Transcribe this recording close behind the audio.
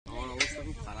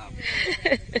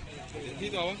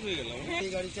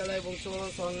গাড়ি চালায়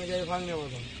বংশমালার সঙ্গে যায় ভাঙনে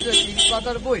মতন।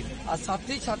 পাতার বই আর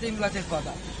সাথেই ছাতিম গাছের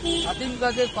পাতা। ছাতিম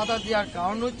গাছের পাতা দেওয়ার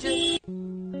কারণ হচ্ছে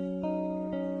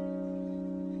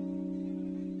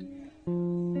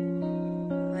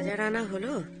বাজার আনা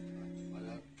হলো।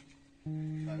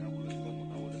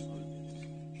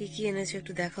 কি কি এনেছো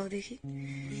একটু দেখাও দেখি।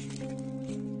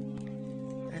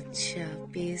 আচ্ছা,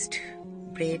 পেস্ট,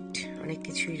 ব্রেড, অনেক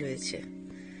কিছুই রয়েছে।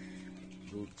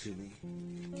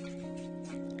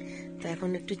 তো এখন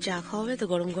একটু চা খাওয়াবে তো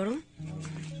গরম গরম?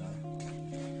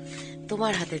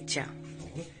 তোমার হাতের চা?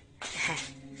 হ্যাঁ,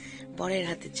 বরের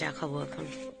হাতের চা খাবো এখন।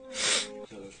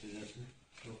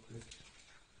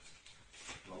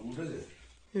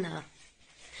 না,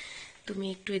 তুমি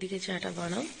একটু এদিকে চাটা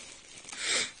বানাও।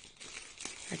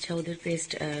 আচ্ছা, ওদের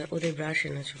পেস্ট, ওদের ব্রাশ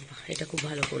এনেছো, এটা খুব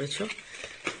ভালো করেছো।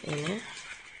 এনে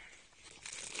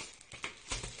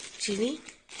চিনি,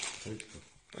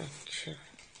 আচ্ছা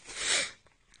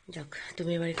যাক,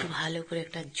 তুমি এবার একটু ভালো করে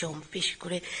একটা জম্পেশ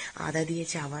করে আদা দিয়ে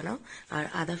চা বানাও। আর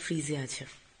আদা ফ্রিজে আছে।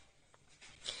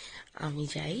 আমি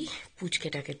যাই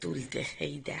পুচকেটাকে তুলতে।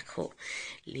 এই দেখো,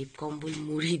 লেপ কম্বল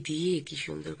মুড়ি দিয়ে কি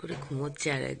সুন্দর করে ঘুমোচ্ছে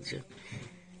আর একজন।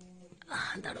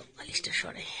 দাঁড়ো, বালিশটা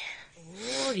সরাই।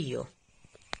 ও রিও,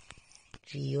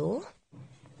 রিও,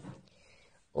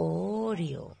 ও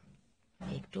রিও,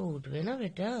 একটু উঠবে না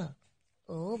বেটা?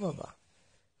 ও বাবা,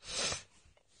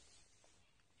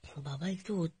 বাবা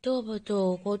একটু উঠতে হবে তো,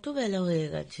 কত বেলা হয়ে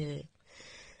গেছে।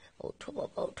 ওঠো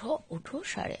বাবা, ওঠো ওঠো,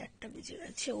 8:30 বেজে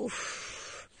গেছে। উফ,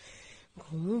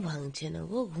 ঘুমও ভাঙছে না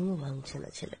গো, ঘুমও ভাঙছে না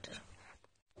ছেলেটার।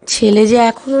 ছেলে যে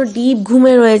এখনো ডিপ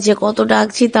ঘুমে রয়েছে, কত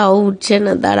ডাকছি তাও উঠছে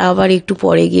না। দাঁড়া, আবার একটু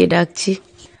পরে গিয়ে ডাকছি।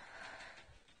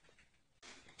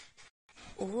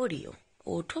 ও রিও,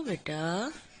 ওঠো বেটা।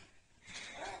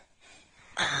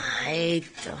 এই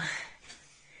তো,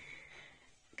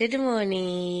 গুড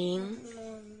মর্নিং।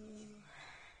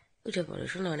 উঠে পড়ো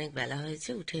শোনো, অনেক বেলা হয়েছে।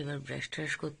 উঠে এবার ব্রাশ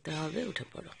ট্রাশ করতে হবে। উঠে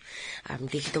পড়ো। আমি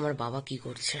দেখি তোমার বাবা কি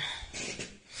করছে।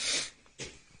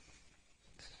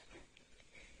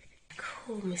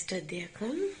 মিস্টার দি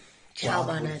এখন চা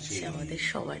বানাচ্ছে আমাদের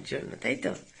সবার জন্য, তাই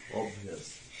তো?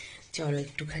 চলো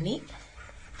একটুখানি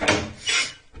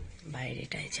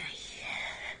বাইরেটায় যাই।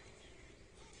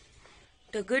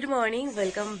 তো good morning,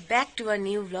 welcome back to R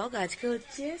new blog. আজকে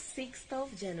হচ্ছে 6th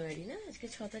জানুয়ারি, না? আজকে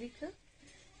 6 তারিখ না?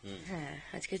 হ্যাঁ,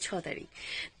 আজকে 6 তারিখ।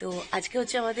 তো আজকে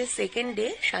হচ্ছে আমাদের সেকেন্ড ডে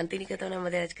শান্তিনিকেতনে,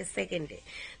 আমাদের আজকে সেকেন্ড ডে।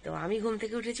 তো আমি ঘুম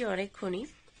থেকে উঠেছি অনেকক্ষণই।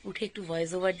 উঠে একটু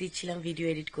ভয়েস ওভার দিচ্ছিলাম, ভিডিও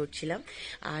এডিট করছিলাম।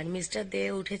 আর মিস্টার দে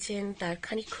উঠেছেন তার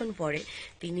খানিকক্ষণ পরে।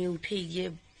 তিনি উঠে গিয়ে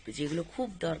যেগুলো খুব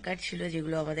দরকার ছিল,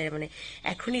 যেগুলো আমাদের মানে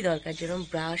এখনই দরকার, যেরকম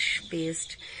ব্রাশ, পেস্ট,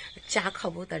 চা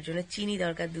খাবো তার জন্য চিনি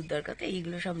দরকার, দুধ দরকার, তো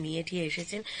এইগুলো সব নিয়ে ঠিয়ে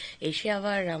এসেছেন। এসে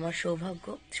আবার আমার সৌভাগ্য,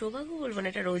 সৌভাগ্য বলবো না,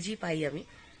 এটা রোজই পাই আমি,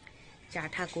 চা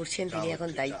ঠা করছেন তিনি এখন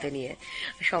দায়িত্ব নিয়ে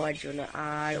সবার জন্য।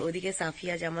 আর ওদিকে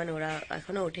সাফিয়া জামান ওরা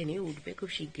এখনো ওঠেনি, উঠবে খুব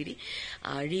শিগগিরই।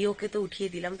 আর রিওকে তো উঠিয়ে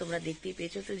দিলাম, তোমরা দেখতেই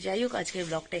পেয়েছো। তো যাই হোক, আজকের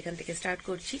ব্লগটা এখান থেকে স্টার্ট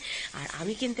করছি। আর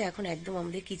আমি কিন্তু এখন একদম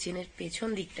আমাদের কিচেনের পেছন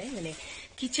দিকটায়, মানে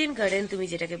কিচেন গার্ডেন তুমি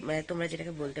যেটাকে, তোমরা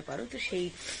যেটাকে বলতে পারো, তো সেই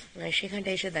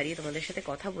সেখানটায় এসে দাঁড়িয়ে তোমাদের সাথে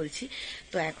কথা বলছি।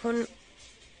 তো এখন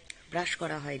ব্রাশ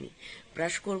করা হয়নি,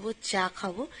 ব্রাশ করব, চা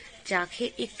খাবো। চা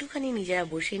খেয়ে একটুখানি নিজেরা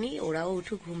বসে নিই, ওরাও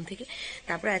উঠুক ঘুম থেকে।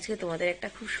 তারপরে আজকে তোমাদের একটা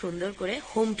খুব সুন্দর করে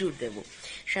হোম ট্যুর দেবো।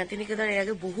 শান্তিনিকেতন এর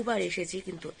আগে বহুবার এসেছি,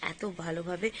 কিন্তু এত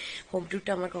ভালোভাবে হোম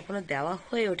ট্যুরটা আমার কখনো দেওয়া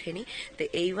হয়ে ওঠেনি। তো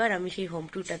এইবার আমি সেই হোম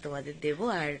ট্যুরটা তোমাদের দেবো।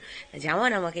 আর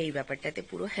জামান আমাকে এই ব্যাপারটাতে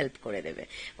পুরো হেল্প করে দেবে।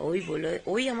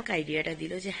 ওই আমাকে আইডিয়াটা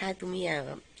দিল যে হ্যাঁ, তুমি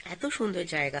এত সুন্দর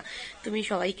জায়গা, তুমি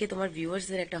সবাইকে, তোমার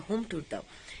ভিউয়ার্সদের একটা হোম ট্যুর দাও।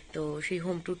 তো সেই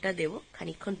হোম ট্যুরটা দেবো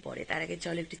খানিকক্ষণ পরে। তার আগে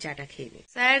চলো একটু চাটা খেয়ে নিই।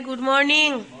 Sir good morning.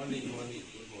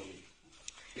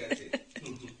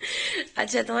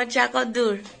 আচ্ছা, তোমার চা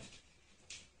কদ্দূর?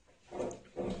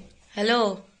 হ্যালো,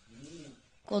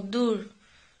 কদ্দূর?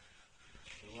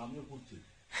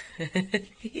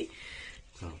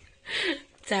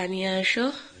 চা নিয়ে আসো,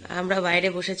 আমরা বাইরে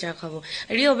বসে চা খাবো।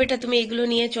 রিও বেটা, তুমি এগুলো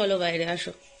নিয়ে চলো বাইরে,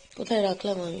 আসো। কোথায়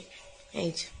রাখলাম আমি?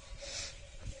 এই যে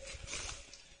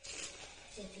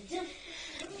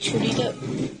ছুরিটা,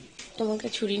 তোমাকে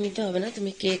ছুরি নিতে হবে না,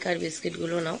 তুমি কেক আর বিস্কিট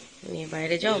গুলো নাও, নিয়ে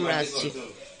বাইরে যাও, আমরা আসছি।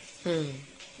 হুম,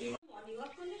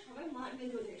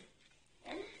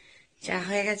 চা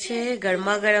হয়ে গেছে,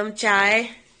 গরমা গরম চায়।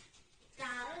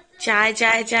 চায়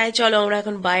চায় চায়, চলো আমরা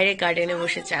এখন বাইরে গার্ডেনে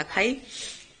বসে চা খাই।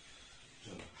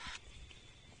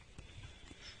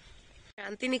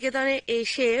 শান্তিনিকেতনে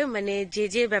এসে মানে যে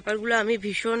যে ব্যাপারগুলো আমি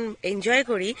ভীষণ এনজয়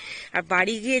করি, আর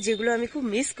বাড়ি গিয়ে যেগুলো আমি খুব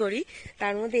মিস করি,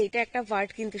 তার মধ্যে এটা একটা পার্ট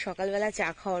কিন্তু, সকালবেলা চা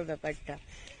খাওয়ার ব্যাপারটা।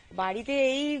 বাড়িতে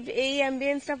এই এই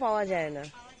অ্যাম্বিয়েন্সটা পাওয়া যায় না।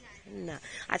 না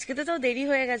আজকে তো তাও দেরি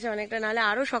হয়ে গেছে অনেকটা, নাহলে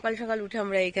আরো সকাল সকাল উঠে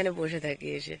আমরা এখানে বসে থাকি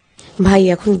এসে। ভাই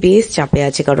এখন বেশ চাপে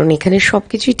আছে, কারণ এখানে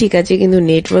সবকিছুই ঠিক আছে কিন্তু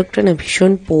নেটওয়ার্কটা না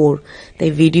ভীষণ পোর, তাই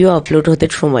ভিডিও আপলোড হতে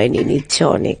সময় নিয়ে নিচ্ছে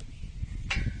অনেক।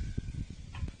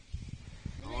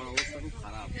 আমার অবস্থা খুব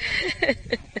খারাপ,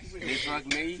 নেটওয়ার্ক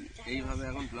নেই, এইভাবে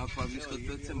এখন ব্লগ পাবলিশ করতে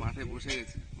হচ্ছে। মাঠে বসে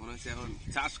গেছি, মনে হচ্ছে এখন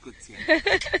চাষ করছি,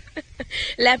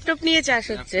 ল্যাপটপ নিয়ে চাষ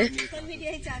হচ্ছে।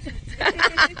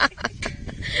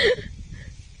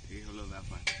 এই হলো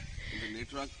ব্যাপার, কিন্তু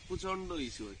নেটওয়ার্ক প্রচন্ড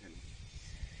ইস্যু এখানে।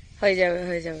 হয়ে যাবে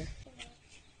হয়ে যাবে।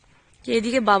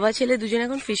 এদিকে বাবা ছেলে দুজন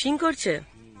এখন ফিশিং করছে।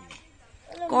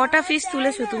 কটা ফিশ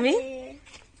তুলেছো তুমি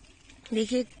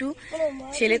দেখি একটু?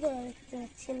 ছেলে,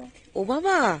 ও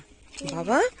বাবা,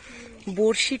 বাবা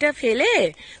বড়শিটা ফেলে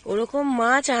ওরকম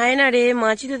মাছ আয় না রে,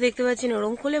 মাছই তো দেখতে পাচ্ছি না,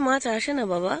 ওরকম খোলে মাছ আসে না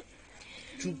বাবা।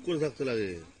 চুপ করে থাকতে লাগে।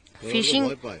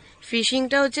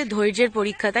 ফিশিংটা হচ্ছে ধৈর্যের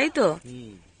পরীক্ষা, তাই তো?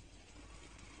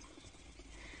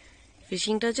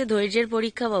 ফিশিংটা হচ্ছে ধৈর্যের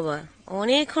পরীক্ষা বাবা,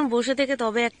 অনেকক্ষণ বসে থেকে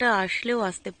তবে একটা আসলেও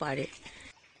আসতে পারে।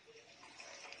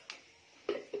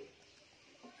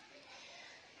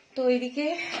 তো এইদিকে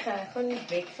এখন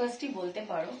ব্রেকফাস্টই বলতে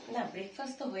পারো, না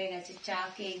ব্রেকফাস্ট তো হয়ে গেছে, চা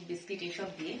কেক বিস্কিট এসব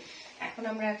দিয়ে। এখন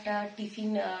আমরা একটা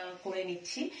টিফিন করে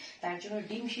নিচ্ছি, তার জন্য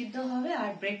ডিম সিদ্ধ হবে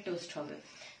আর ব্রেড টোস্ট হবে।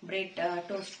 ব্রেড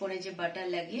টোস্ট করে যে বাটার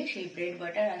লাগিয়ে সেই ব্রেড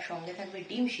বাটার আর সঙ্গে থাকবে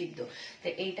ডিম সিদ্ধ। তো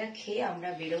এইটা খেয়ে আমরা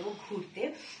বেরোবো ঘুরতে।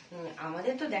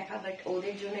 আমাদের তো দেখা, বাট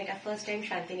ওদের জন্য এটা ফার্স্ট টাইম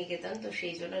শান্তিনিকেতন, তো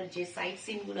সেই জন্য যে সাইট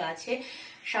সিন গুলো আছে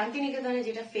শান্তিনিকেতনে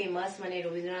যেটা ফেমাস, মানে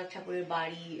রবীন্দ্রনাথ ঠাকুরের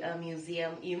বাড়ি,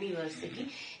 মিউজিয়াম, ইউনিভার্সিটি,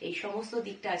 এই সমস্ত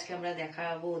দিকটা আজকে আমরা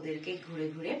দেখাবো ওদেরকে ঘুরে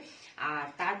ঘুরে। আর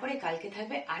তারপরে কালকে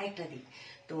থাকবে আরেকটা দিক।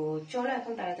 তো চলো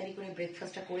এখন তাড়াতাড়ি করে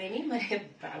ব্রেকফাস্টটা করে নিই, মানে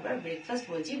বারবার ব্রেকফাস্ট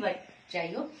বলছি, বাট যাই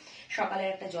হোক সকালের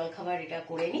একটা জলখাবার এটা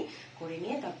করে নিই, করে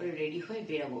নিয়ে তারপরে রেডি হয়ে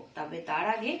বেরোবো। তবে তার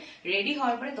আগে রেডি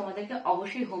হওয়ার পরে তোমাদেরকে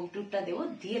অবশ্যই হোম ট্যুরটা দেবো,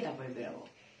 দিয়ে তারপরে বেরোবো।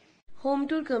 হোম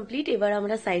ট্যুর কমপ্লিট, এবার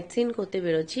আমরা সাইট সিন করতে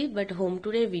বেরোচ্ছি। বাট হোম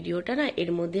ট্যুরের ভিডিওটা না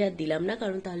এর মধ্যে আর দিলাম না,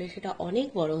 কারণ তাহলে সেটা অনেক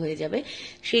বড় হয়ে যাবে।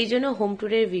 সেই জন্য হোম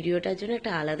ট্যুরের ভিডিওটার জন্য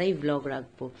একটা আলাদাই ব্লগ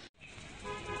রাখবো।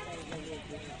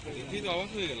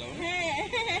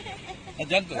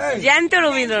 জ্যান্ত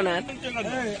রবীন্দ্রনাথ।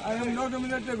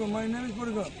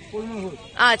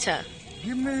 আচ্ছা,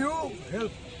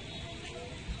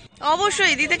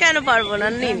 অবশ্যই দিতে কেন পারবো না,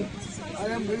 নিন,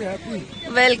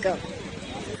 ওয়েলকাম।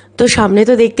 তো সামনে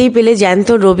তো দেখতেই পেলে জ্যান্ত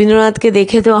রবীন্দ্রনাথকে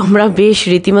দেখে তো আমরা বেশ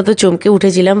রীতিমতো চমকে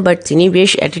উঠেছিলাম, বাট তিনি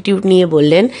বেশ অ্যাটিটিউড নিয়ে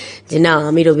বললেন যে না,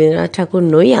 আমি রবীন্দ্রনাথ ঠাকুর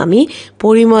নই, আমি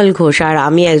পরিমল ঘোষ, আর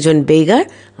আমি একজন বেগার,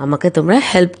 আমাকে তোমরা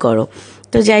হেল্প করো।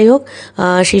 তো যাই হোক,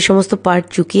 সেই সমস্ত পার্ট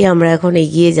চুকিয়ে আমরা এখন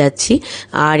এগিয়ে যাচ্ছি।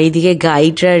 আর এইদিকে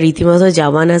গাইডরা রীতিমতো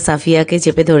জামানা সাফিয়াকে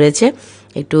চেপে ধরেছে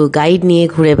একটু গাইড নিয়ে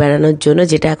ঘুরে বেড়ানোর জন্য,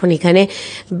 যেটা এখন এখানে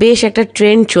বেশ একটা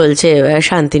ট্রেন্ড চলছে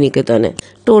শান্তিনিকেতনে।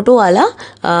 টোটোওয়ালা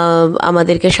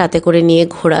আমাদেরকে সাথে করে নিয়ে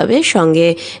ঘোরাবে, সঙ্গে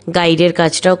গাইডের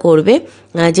কাজটাও করবে,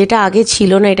 যেটা আগে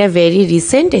ছিল না, এটা ভেরি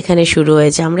রিসেন্ট এখানে শুরু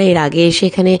হয়েছে। আমরা এর আগে এসে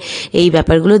এখানে এই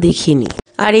ব্যাপারগুলো দেখিনি।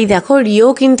 আর এই দেখো রিও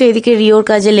কিন্তু এদিকে রিওর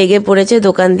কাজে লেগে পড়েছে,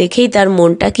 দোকান দেখেই তার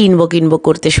মনটা কিনবো কিনবো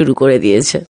করতে শুরু করে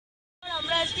দিয়েছে।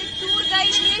 আমরা আজকে ট্যুর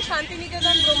গাইড নিয়ে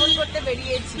শান্তিনিকেতন ভ্রমণ করতে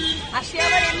বেরিয়েছি, আর সে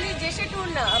আবার এমনি যেসে ট্যুর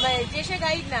না, যেসে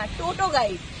গাইড না, টোটো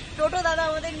গাইড। টোটো দাদা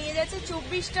আমাদের নিয়ে যাচ্ছে,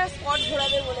 24টা স্পট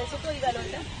ঘোরাবে বলেছে। তো এই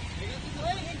গেলটা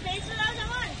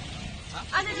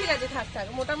আচ্ছা ঠিক আছে, থাক থাক,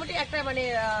 মোটামুটি একটা মানে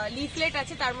লিফলেট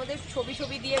আছে, তার মধ্যে ছবি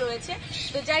ছবি দিয়ে রয়েছে।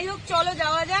 তো যাই হোক চলো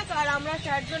যাওয়া যাক। আর আমরা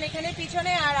চারজন এখানে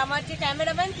পিছনে, আর আমার যে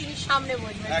ক্যামেরাম্যান তিনি সামনে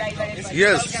বসবেন ড্রাইভারের পাশে।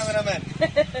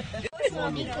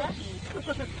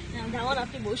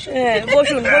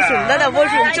 বসুন বসুন দাদা,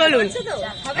 বসুন, চলুন।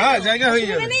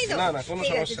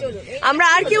 আমরা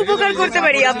আর কি উপকার করতে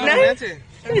পারি আপনার?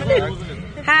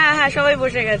 হ্যাঁ হ্যাঁ, সবাই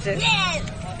বসে গেছে।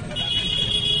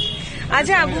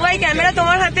 আচ্ছা বুবাই, ক্যামেরা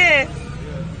তোমার হাতে।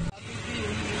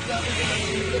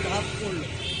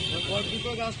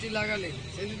 দুটো গাছটি লাগালে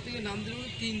সেদিন থেকে নাম দিল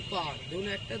 3 পাহাড়, ধরুন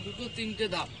একটা দুটো তিনটে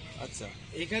ধাপ। আচ্ছা,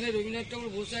 এখানে রবীন্দ্রনাথ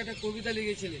ঠাকুর বসে একটা কবিতা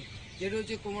লিখেছিলেন, যেটা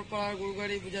হচ্ছে কোমর পাড়ার গরু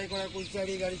গাড়ি বুঝাই করা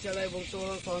কুলচারি গাড়ি চালায়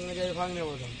বংশবরণ সঙ্গে যায় ভাঙনে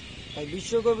বদন। তাই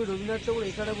বিশ্বকবি রবীন্দ্রনাথ ঠাকুর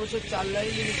এখানে বসে 4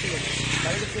 লাইন লিখেছিলেন,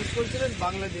 তাকে শেষ করেছিলেন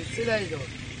বাংলাদেশ সেলাই জল।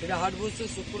 এটা হাট বসছে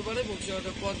শুক্রবারে,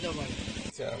 বংশীহাটের পথ যাবার।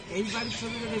 এই বাড়ির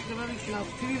ছবিটা দেখতে পাবেন ক্লাস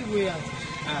 3 বই আছে।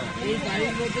 এই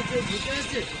বাড়ির মধ্যে কেউ ঢুকে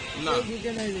আছে,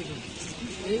 ঢুকে নাই দেখুন।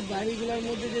 এই বাড়িগুলোর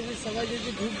মধ্যে যদি সবাই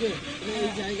যদি ঢুকবে, এই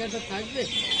জায়গাটা থাকবে,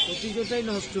 ঐতিহ্যটাই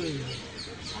নষ্ট হয়ে যাবে।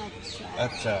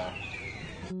 আচ্ছা,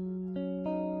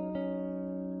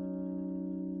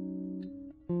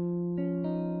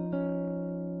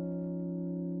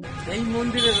 এই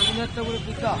মন্দিরে রবীন্দ্রনাথ ঠাকুরের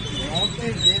পিতা মহর্ষি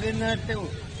দেবেন্দ্রনাথ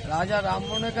ঠাকুর রাজা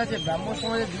রামমোহনের কাছে ব্রাহ্ম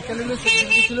সমাজের দীক্ষা নিল।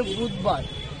 সেদিনটি ছিল বুধবার,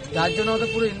 যার জন্য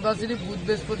আমাদের পুরো ইউনিভার্সিটি বুধ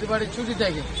বৃহস্পতিবারে ছুটি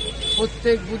থাকে।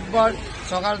 প্রত্যেক বুধবার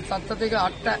সকাল 7টা থেকে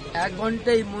 8টা 1 ঘন্টা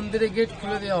এই মন্দিরে গেট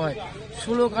খুলে দেওয়া হয়।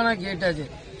 16খানা গেট আছে।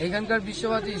 এখানকার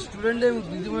বিশ্বভারতী স্টুডেন্ট এবং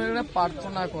দিদিমণিরা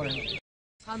প্রার্থনা করেন।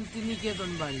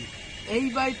 শান্তিনিকেতন বাড়ি, এই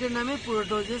বাড়িটার নামে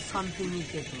পুরোটা হচ্ছে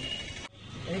শান্তিনিকেতন।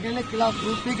 এখানে ক্লাস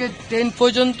 2 থেকে 10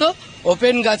 পর্যন্ত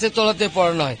ওপেন গাছের তলাতে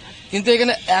পড়ানো হয়, কিন্তু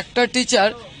এখানে একটা টিচার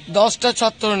 10টা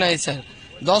ছাত্র নেয় স্যার।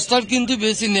 10টার কিন্তু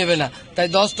বেশি নেবে না, তাই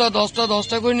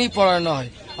 10টা করে নিয়ে পড়ানো হয়।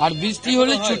 আর বৃষ্টি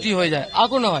হলে ছুটি হয়ে যায়,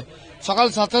 এখনো হয় সকাল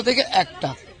 7টা থেকে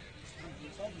 1টা,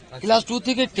 ক্লাস 2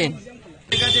 থেকে 10।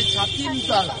 ঠিক আছে,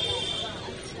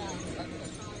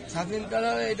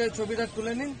 ছাতিমতলা এটা ছবিটা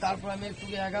তুলে নিন, তারপর আমি একটু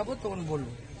এগাবো তখন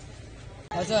বলবো।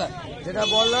 আচ্ছা, যেটা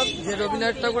বললাম যে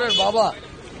রবীন্দ্রনাথ ঠাকুরের বাবা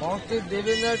মহর্ষি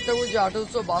দেবেন্দ্রনাথ ঠাকুর যে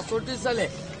 1862 সালে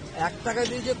 1 টাকা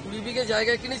দিয়ে যে 20 বিঘে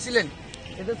জায়গা কিনেছিলেন,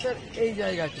 এটা স্যার এই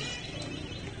জায়গাটি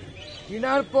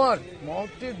কেনার পর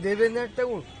মহর্ষি দেবেন্দ্রনাথ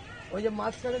ঠাকুর ওই যে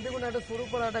মাঝখানে দেখুন একটা সরু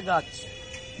করা একটা গাছ,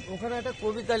 ওখানে একটা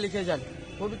কবিতা লিখে যান।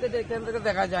 কবিতাটা এখান থেকে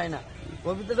দেখা যায় না।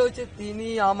 কবিতাটা হচ্ছে, তিনি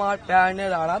আমার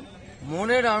প্রাণের আরাম,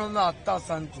 মনের আনন্দ, আত্মার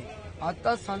শান্তি।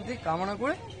 আত্মার শান্তি কামনা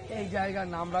করে এই জায়গার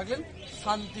নাম রাখলেন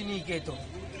শান্তিনিকেতন।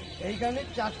 এইখানে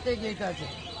 4টে গেট আছে,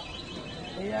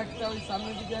 এই একটা, ওই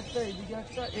সামনের দিকে একটা, এইদিকে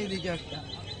একটা, এইদিকে একটা।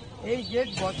 এই গেট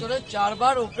বছরে 4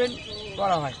 বার ওপেন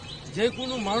করা হয়। যে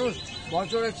কোনো মানুষ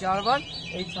বছরে 4 বার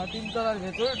এই ছাতিমতলার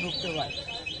ভেতরে ঢুকতে পারে।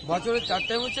 বছরে 4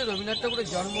 টাইম হচ্ছে রবীন্দ্রনাথ ঠাকুরের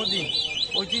জন্মদিন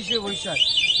 25শে বৈশাখ,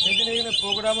 সেদিন এখানে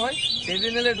প্রোগ্রাম হয়।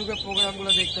 সেদিন এলে ঢুকে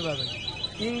প্রোগ্রামগুলো দেখতে পাবেন।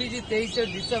 ইংরেজি 23শে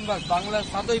ডিসেম্বর, বাংলা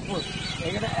 7ই পৌষ,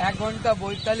 এখানে 1 ঘন্টা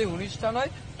বৈতালি অনুষ্ঠান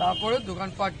হয়, তারপরে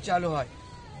দোকানপাট চালু হয়।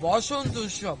 বসন্ত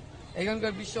উৎসব,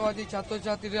 এখানকার বিশ্বভারতী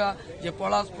ছাত্রছাত্রীরা যে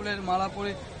পলাশ ফুলের মালা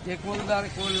পরে যে কোলদার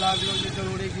কোল লাগলো, যেটা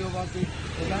উড়ে গিয়ে বাকি,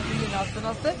 এখান থেকে নাচতে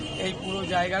নাচতে এই পুরো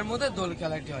জায়গার মধ্যে দোল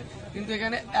খেলাটি হয়। কিন্তু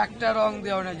এখানে একটা রং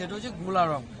দেওয়া না, যেটা হচ্ছে গোলা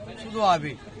রং, শুধু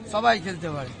আবির, সবাই খেলতে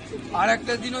পারে। আর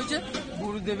একটা দিন হচ্ছে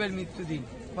গুরুদেবের মৃত্যুদিন,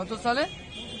 কত সালে?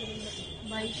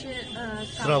 22শে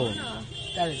শ্রাবণ।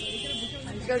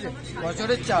 ঠিক আছে,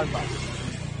 বছরের 4 বার।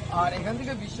 আর এখান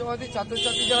থেকে বিশ্বভারতী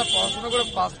ছাত্রছাত্রী যারা পড়াশোনা করে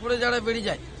পাস করে যারা বেরিয়ে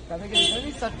যায়, তাদেরকে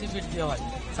এখানেই সার্টিফিকেট দেওয়া হয়।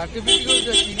 সার্টিফিকেট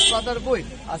হচ্ছে 3 পাতার বই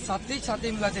আর 7টি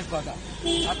ছাতিম গাছের পাতা।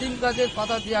 ছাতিম গাছের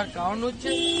পাতা দেওয়ার কারণ হচ্ছে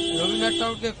রবীন্দ্রনাথ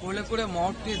ঠাকুরকে কোলে করে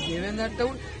মহর্ষি দেবেন্দ্রনাথ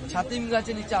ঠাকুর ছাতিম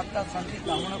গাছের নিচে আত্মার শান্তি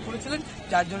কামনা করেছিলেন,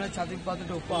 যার জন্য ছাতিম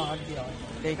পাতাটা উপহার দেওয়া হয়।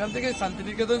 এখান থেকে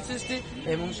শান্তিনিকেতন সৃষ্টি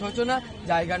এবং সূচনা।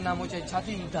 জায়গার নাম হচ্ছে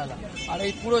ছাতিমতলা। আর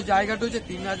এই পুরো জায়গাটা হচ্ছে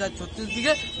 3036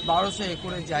 বিঘে 1200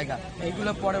 একরের জায়গা।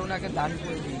 এইগুলো পরে ওনাকে দান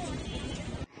করে দিয়েছে।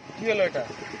 কি হলো এটা?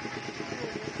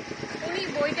 উনি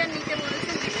বইটা নিতে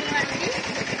বলেছেন বিশ্বভারতী,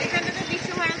 এখানটাতে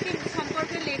বিশ্বভারতীর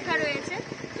সম্পর্কে লেখা রয়েছে,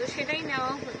 তো সেটাই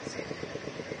নেওয়া হচ্ছে।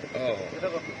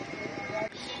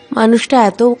 মানুষটা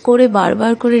এত করে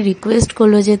বারবার করে রিকোয়েস্ট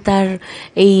করলো যে তার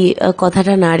এই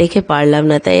কথাটা না রেখে পারলাম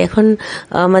না, তাই এখন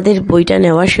আমাদের বইটা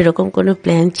নেওয়ার সেরকম কোনো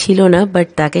প্ল্যান ছিল না, বাট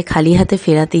তাকে খালি হাতে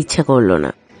ফেরাতে ইচ্ছা করলো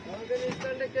না।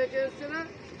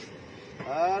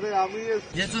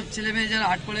 যেসব ছেলে মেয়ে যারা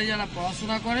আর্ট কলেজে যারা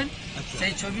পড়াশোনা করেন,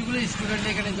 সেই ছবিগুলো স্টুডেন্ট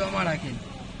এখানে জমা রাখেন।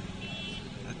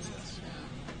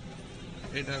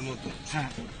 এটার মতো। হ্যাঁ,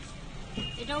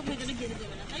 এটাও ভেতরে যেতে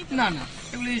দেবে না, তাই না না,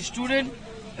 এগুলো স্টুডেন্ট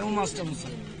এবং মাস্টার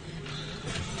মশাই।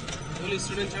 এগুলো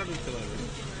স্টুডেন্ট ছাড়া ঢুকতে পারবে না।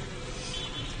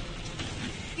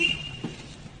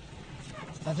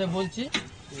 আচ্ছা বলছি,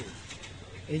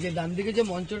 এই যে ডান দিকে যে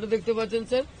মঞ্চটা দেখতে পাচ্ছেন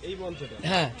স্যার, এই মঞ্চটা?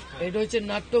 হ্যাঁ, এটা হচ্ছে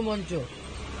নাট্য মঞ্চ।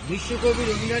 বিশ্বকবি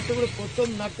রবীন্দ্রনাথ ঠাকুরের প্রথম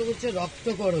নাটক হচ্ছে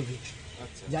রক্তকরবী,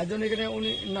 যার জন্য এখানে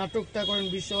উনি নাটকটা করেন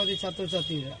বিশ্বভারতী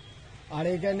ছাত্রছাত্রীরা। আর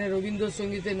এখানে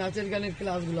রবীন্দ্রসঙ্গীতের নাচের গানের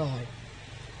ক্লাসগুলো হয়।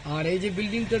 আর এই যে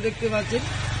বিল্ডিংটা দেখতে পাচ্ছেন,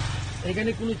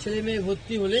 এখানে কোনো ছেলে মেয়ে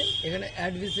ভর্তি হলে এখানে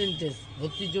অ্যাডমিশন টেস্ট,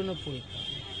 ভর্তির জন্য পরীক্ষা।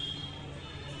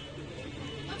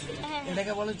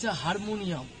 এটাকে বলা হচ্ছে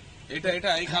হারমোনিয়াম। এটা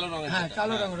এই কালো রঙের। হ্যাঁ,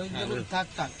 কালো রঙের, ওই দেখুন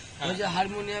থাক ওই যে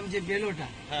হারমোনিয়াম যে বেলোটা,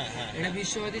 এটা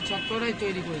বিশ্বভারতী ছাত্ররাই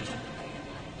তৈরি করেছে।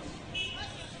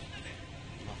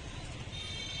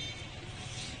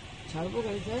 ছাড়বো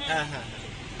গাড়ি স্যার? হ্যাঁ,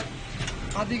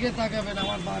 বাদিকে তাকাবেন,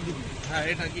 আমার বাঁ দিকে। হ্যাঁ,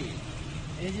 এটা কি?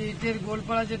 এই যে ইটের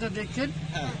গোলপাড়া যেটা দেখছেন,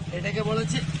 হ্যাঁ, এটাকে বলা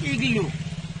হচ্ছে ইগলু।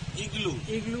 ইগলু।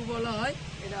 ইগলু বলা হয়।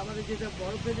 এটা আমাদের যেটা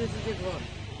বরফে দেশে যে ঘর,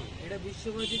 এটা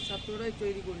বিশ্বভারতীর ছাত্ররাই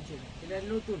তৈরি করেছে। এটা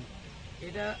নতুন,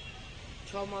 এটা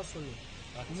 6 মাস হলো।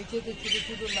 নিচেতে ছোট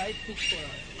ছোট লাইট ফিক্স করা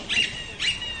হয়।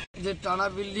 যে টানা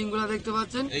বিল্ডিং গুলো দেখতে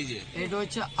পাচ্ছেন, এই যে এটা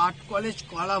হচ্ছে আর্ট কলেজ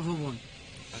কলা ভবন।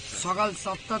 সকাল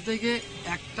 7টা থেকে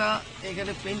 1টা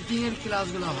এখানে পেন্টিং এর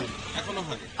ক্লাসগুলো হয়।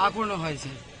 এখনো হয়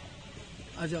স্যার।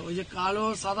 আচ্ছা, ওই যে কালো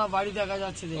সাদা বাড়ি দেখা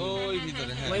যাচ্ছে ওই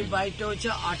ভিতরে, ওই বাড়িটা হচ্ছে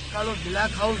আটকালো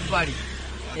ব্ল্যাক হাউস বাড়ি।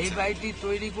 এই বাড়িটি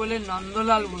তৈরি করলেন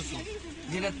নন্দলাল বসু,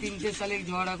 যেটা 3টে শালিক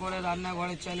ঝগড়া করে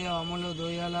রান্নাঘরে চলে, অমল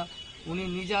দইয়ালা উনি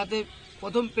নিজে হাতে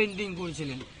প্রথম পেন্টিং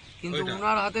করেছিলেন, কিন্তু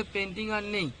ওনার হাতে পেন্টিং আর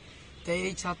নেই, তাই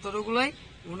এই ছাত্রগুলাই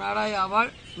ওনারাই আবার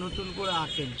নতুন করে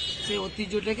আঁকেন, সেই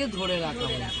ঐতিহ্যটাকে ধরে রাখা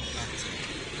হয়।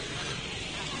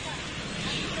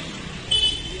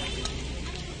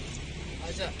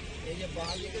 আচ্ছা, এই যে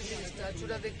বাঁ দিকে যে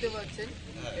স্ট্যাচুটা দেখতে পাচ্ছেন,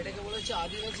 এটাকে বলেছে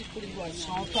আদিবাসী পরিবার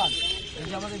সাঁওতাল। এই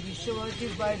যে আমাদের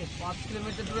বিশ্বভারতীর বাইরে 5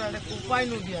 কিলোমিটার দূরে একটা কোপাই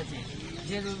নদী আছে,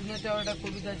 যে রবীন্দ্রনাথের একটা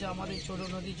কবিতা আছে, আমাদের ছোট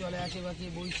নদী চলে আশেপাশে,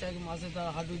 বৈশাখ মাসে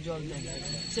তার হাঁটু জল দেয়।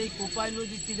 সেই কোপাই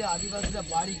নদীর তীরে আদিবাসীরা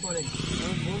বাড়ি করেন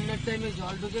এবং বন্যার টাইমে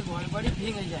জল ঢুকে ঘর বাড়ি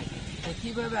ভেঙে যায়। তাই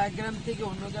কীভাবে এক গ্রাম থেকে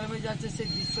অন্য গ্রামে যাচ্ছে সেই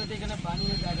দৃশ্যটা এখানে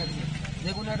বানিয়ে দেখাচ্ছে।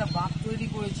 দেখুন একটা বাঁক তৈরি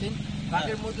করেছেন,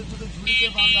 বাঁকের মধ্যে দুটো ঝুড়িতে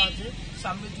বাঁধা আছে,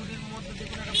 সামনে ঝুড়ির মধ্যে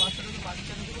দেখুন একটা বাচ্চাটা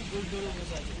দেখুন দৌড় দৌড়ে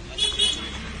বসে আছে,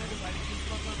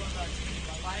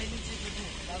 পায়ের নিচে দেখুন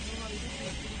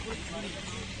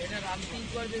এটা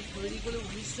রামকিঙ্কর তৈরি করে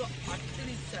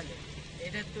 1938 সালে।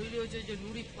 এটা তৈরি হয়েছে যে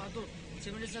নুড়ি পাথর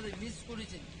সিমেন্টের সাথে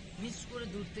মিক্স করে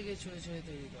দূর থেকে ছড়ে ছড়ে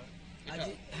তৈরি করা।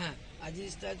 হ্যাঁ, আজ এই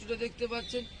স্ট্যাচুটা দেখতে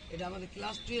পাচ্ছেন, এটা আমাদের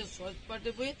ক্লাস 2 এর শর্ট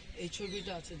পার্টে বইয়ে এই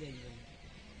ছবিটা আছে, দেখবেন।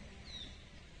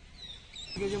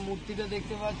 যে মূর্তিটা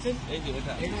দেখতে পাচ্ছেন, এটা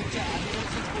হচ্ছে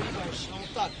আদিবাসী পরিবার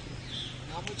সাঁওতাল,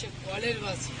 নাম হচ্ছে কলের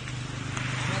বাসী।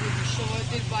 আমাদের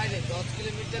বিশ্বভারতীর বাইরে 10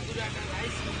 কিলোমিটার দূরে একটা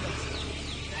রাইস মিল আছে।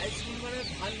 রাইস মিল মানে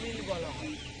ধান মিল বলা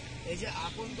হয়। এই যে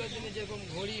এখনকার দিনে যেরকম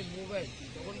ঘড়ি, মোবাইল,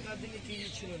 তখনকার দিনে টিভি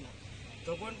ছিল না,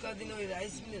 তখনকার দিনে ওই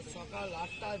রাইস মিলে সকাল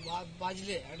 8টায়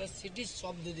বাজলে একটা সিটির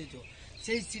শব্দ দিত।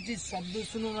 সেই সিটির শব্দ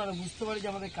শুনে ওনারা বুঝতে পারে যে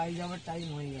আমাদের কাজে যাওয়ার টাইম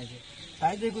হয়ে গেছে।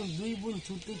 তাই দেখুন 2 বোন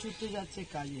ছুটতে ছুটতে যাচ্ছে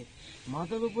কাজে।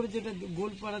 মাথার উপরে যেটা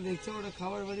গোলপাড়া দেখছে, ওটা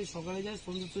খাবার বাড়ি, সকালে যায়,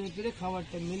 সন্ধ্যে ফিরে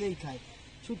খাবারটা মিলেই খায়।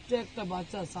 ছোট্ট একটা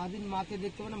বাচ্চা সারাদিন মাকে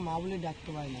দেখতে পারে না, মা বলে ডাকতে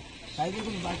পারে না। তাই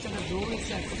দেখুন বাচ্চাটা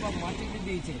দৌড়েছে, একটা পা মাটিতে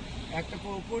দিয়েছে, একটা পা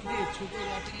উপর দিয়ে ছোট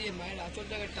লাঠি নিয়ে মায়ের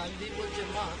আঁচলটাকে টান দিয়ে বলছে,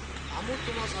 মা আমি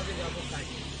তোমার সাথে যাবো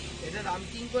কাজে। এটা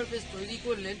রামকিঙ্কর বেশ তৈরি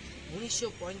করলেন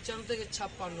 1955 থেকে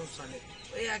 56 সালে,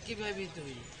 ওই একইভাবেই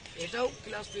তৈরি। এটাও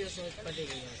ক্লাস 2 এর সহজ পাঠে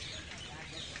গেছে।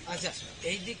 আচ্ছা,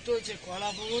 এই দিকটা হচ্ছে কলা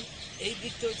ভবন, এই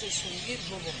দিকটা হচ্ছে সঙ্গীত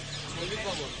ভবন।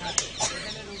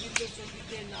 এখানে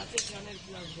রবীন্দ্রসঙ্গীতের নাচের গানের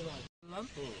ক্লাসগুলো আছে।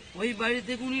 ওই বাড়ি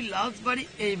থেকে উনি লাস্ট বাড়ি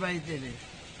এই বাড়িতে এলেন,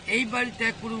 এই বাড়ি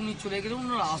ত্যাগ করে উনি চলে গেলেন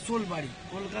ওনার আসল বাড়ি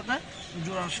কলকাতায়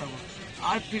জোড়াসাগর,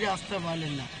 আর ফিরে আসতে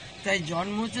পারলেন না। তাই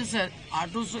জন্ম হচ্ছে স্যার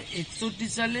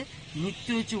 1861 সালে,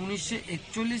 মৃত্যু হচ্ছে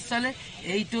 1941 সালে।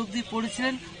 8 অবধি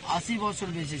পড়েছিলেন, 80 বছর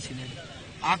বেঁচে ছিলেন।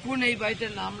 এখন এই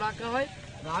বাড়িটার নাম রাখা হয়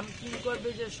রামকিঙ্কর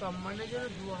বেজের সম্মানের জন্য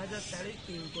 2004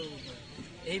 কিঙ্কর উদ্যান।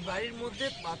 এই বাড়ির মধ্যে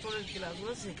পাথরের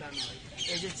খেলাগুলো শেখানো হয়,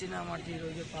 এই যে চীনামাটির,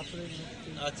 ওই যে পাথরের মূর্তি।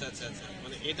 আচ্ছা আচ্ছা আচ্ছা,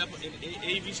 মানে এটা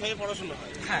এই বিষয়ে পড়াশোনা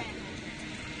হয়? হ্যাঁ,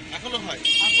 এখনো হয়?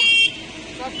 এখন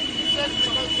সব স্যার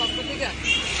সকাল 7টা থেকে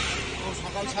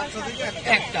সকাল 7টা থেকে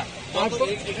একটা,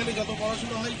 এখানে যত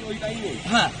পড়াশোনা হয় ওই টাইমে?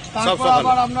 হ্যাঁ, তারপর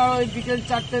আবার আপনার ওই বিকেল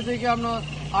 4টে থেকে আপনার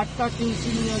 8টা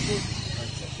টিউশন আছে।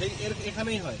 আচ্ছা,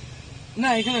 এখানেই হয়? না,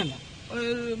 এখানে না, ওই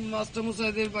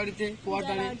মাস্টারমশাইদের বাড়িতে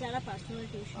কোয়ার্টারে।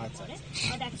 আচ্ছা,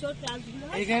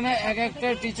 এখানে এক একটা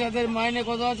টিচারদের মাইনে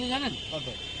কত আছে জানেন? কত?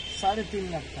 3.5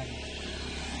 লাখ টাকা।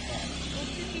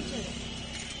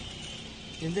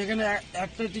 কিন্তু এখানে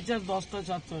একটা টিচার 10টা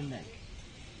ছাত্র নেয়,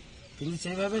 কিন্তু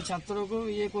সেভাবে ছাত্রকেও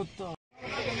করতে হবে।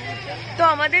 তো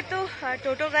আমাদের তো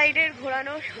টোটো গাইডের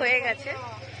ঘোরানো হয়ে গেছে,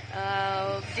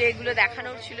 যেগুলো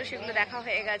দেখানোর ছিল সেগুলো দেখা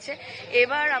হয়ে গেছে।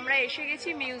 এবার আমরা এসে গেছি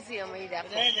মিউজিয়ামে,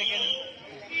 দেখো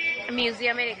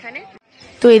মিউজিয়ামের এখানে।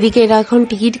 তো এদিকে এরা এখন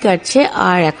টিকিট কাটছে,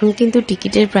 আর এখন কিন্তু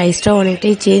টিকিটের প্রাইসটাও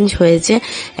অনেকটাই চেঞ্জ হয়েছে।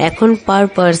 এখন পার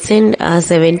পার্সন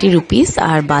 70 রুপিস,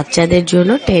 আর বাচ্চাদের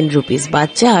জন্য 10 রুপিস,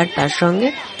 বাচ্চা আর তার সঙ্গে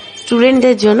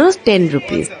স্টুডেন্টদের জন্য 10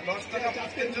 রুপিস।